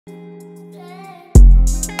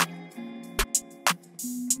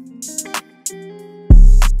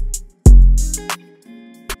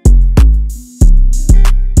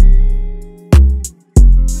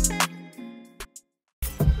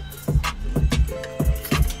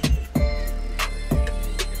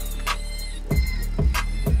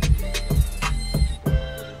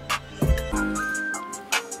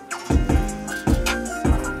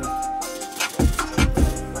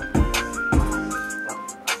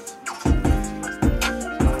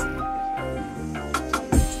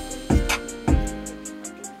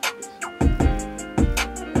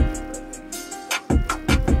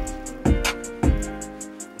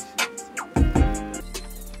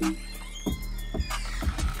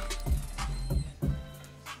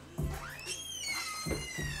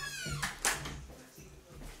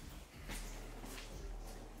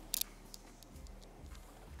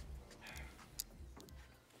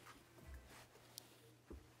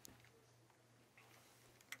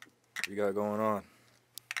you got going on?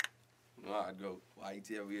 No, I go. Why you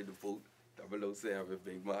tell me at the foot? 007,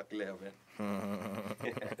 Big Mark 11.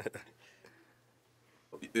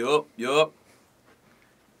 Yup.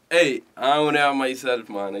 Hey, I don't have myself,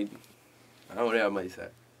 man. I don't have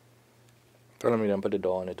myself. Tell me then put the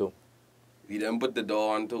door on it too. We done put the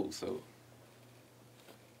door on too, so.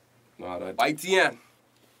 No, that. White Ian.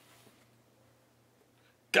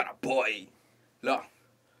 Got a boy. Look.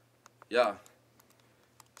 Yeah.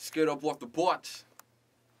 Straight up off the porch.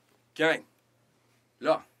 Gang.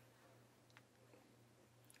 Look.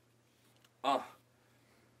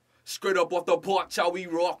 Straight up off the porch, how we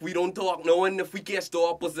rock. We don't talk, knowing if we catch the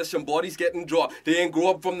opposition, bodies getting dropped. They ain't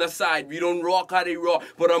grow up from the side. We don't rock how they rock.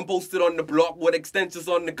 But I'm posted on the block with extensions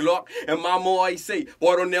on the Glock. And mama always say,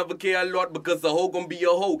 boy, don't never care a lot because the hoe gon' be a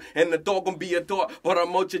hoe and the thought gon' be a thought. But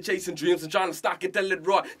I'm out here chasing dreams and trying to stock it till it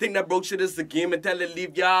raw. Think that broke shit is a game and tell it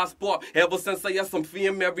leave your eyes spot. Ever since I had some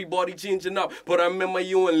fame, everybody changing up. But I remember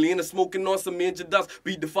you and Lena smoking on some engine dust.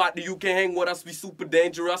 We the fight that you can't hang with us, we super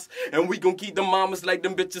dangerous. And we gon' keep the mamas like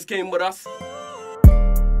them bitches came with us.